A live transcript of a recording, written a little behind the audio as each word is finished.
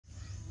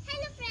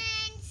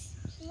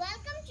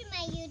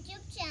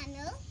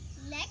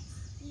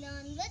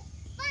learn with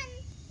fun.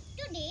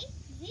 Today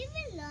we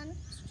will learn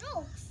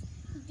strokes.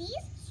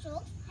 These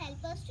strokes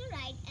help us to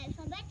write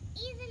alphabet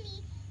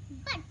easily.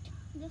 But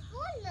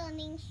before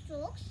learning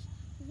strokes,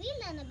 we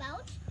learn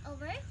about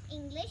our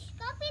English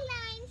copy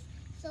lines.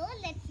 So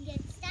let's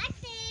get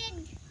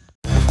started.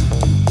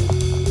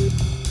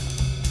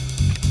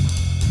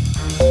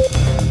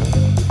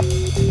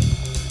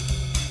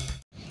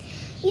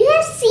 You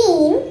have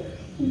seen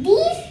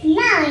these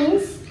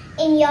lines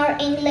in your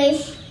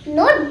English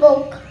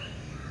notebook.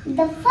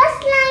 The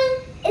first line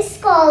is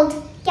called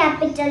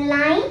capital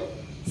line.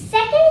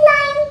 Second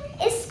line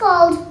is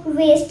called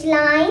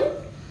waistline.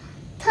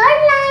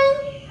 Third line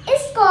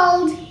is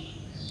called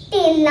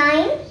tail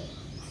line.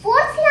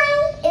 Fourth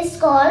line is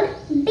called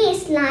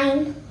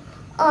baseline.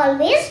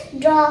 Always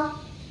draw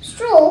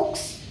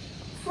strokes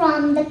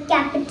from the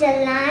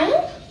capital line.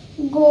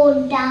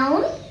 Go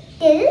down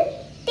till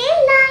tail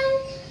line.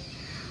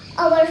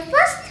 Our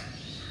first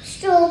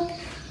stroke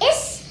is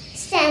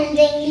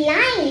standing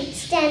line.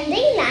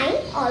 Standing line,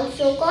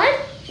 also called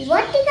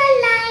vertical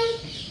line.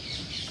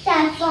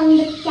 Start from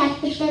the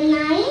capital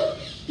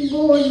line,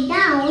 go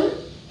down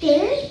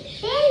till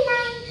tail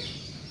line.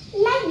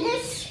 Like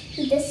this.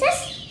 This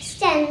is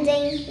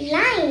standing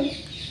line.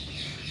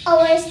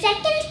 Our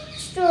second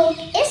stroke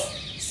is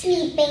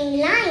sleeping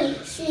line.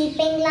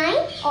 Sleeping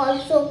line,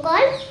 also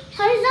called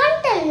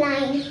horizontal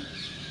line.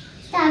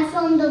 Start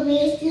from the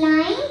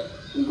waistline,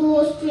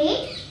 go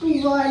straight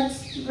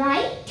towards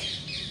right.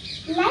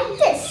 Like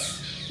this.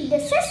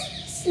 This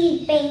is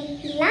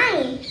sleeping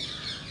line.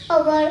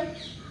 Our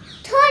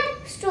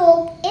third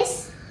stroke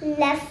is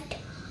left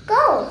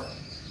curve.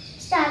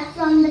 Start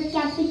from the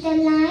capital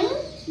line,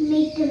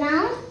 make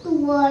round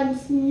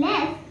towards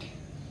left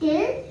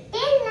till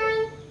tail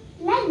line.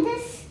 Like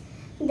this.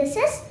 This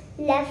is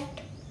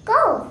left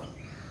curve.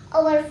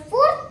 Our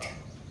fourth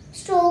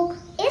stroke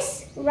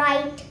is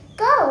right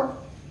curve.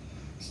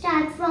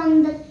 Start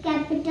from the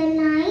capital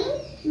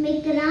line,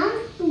 make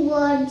round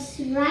towards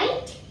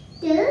right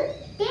till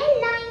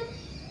tail line.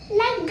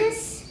 Like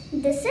this.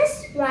 This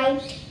is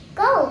right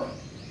curve.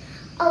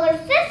 Our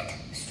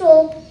fifth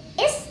stroke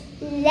is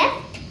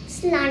left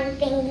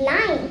slanting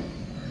line.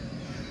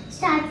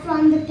 Start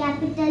from the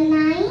capital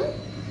line,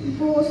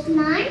 go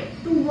slant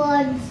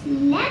towards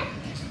left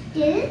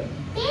till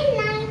tail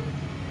line.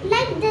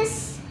 Like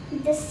this.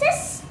 This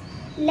is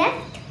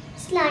left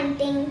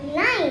slanting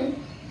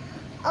line.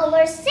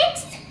 Our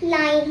sixth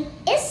line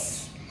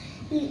is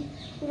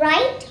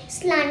right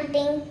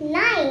slanting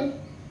line.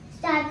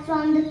 Start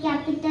from the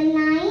capital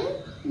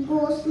line,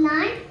 go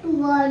slant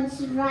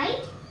towards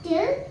right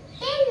till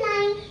tail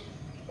line.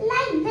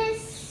 Like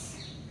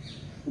this.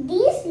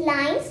 These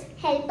lines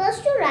help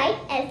us to write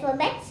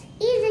alphabets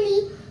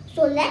easily.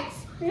 So let's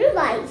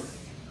revise.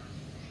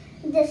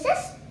 This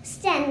is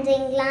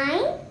standing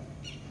line.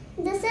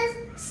 This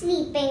is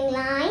sleeping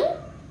line.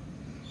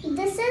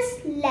 This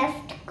is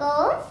left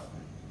curve.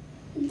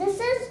 This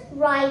is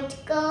right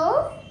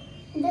curve.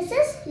 This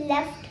is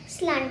left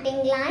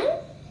slanting line.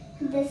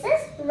 This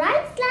is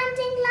right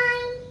slanting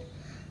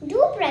line.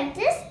 Do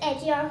practice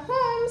at your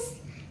homes.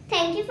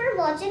 Thank you for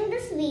watching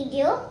this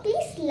video.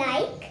 Please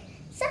like,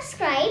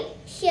 subscribe,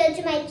 share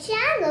to my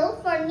channel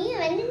for new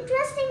and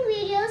interesting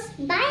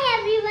videos. Bye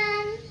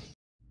everyone.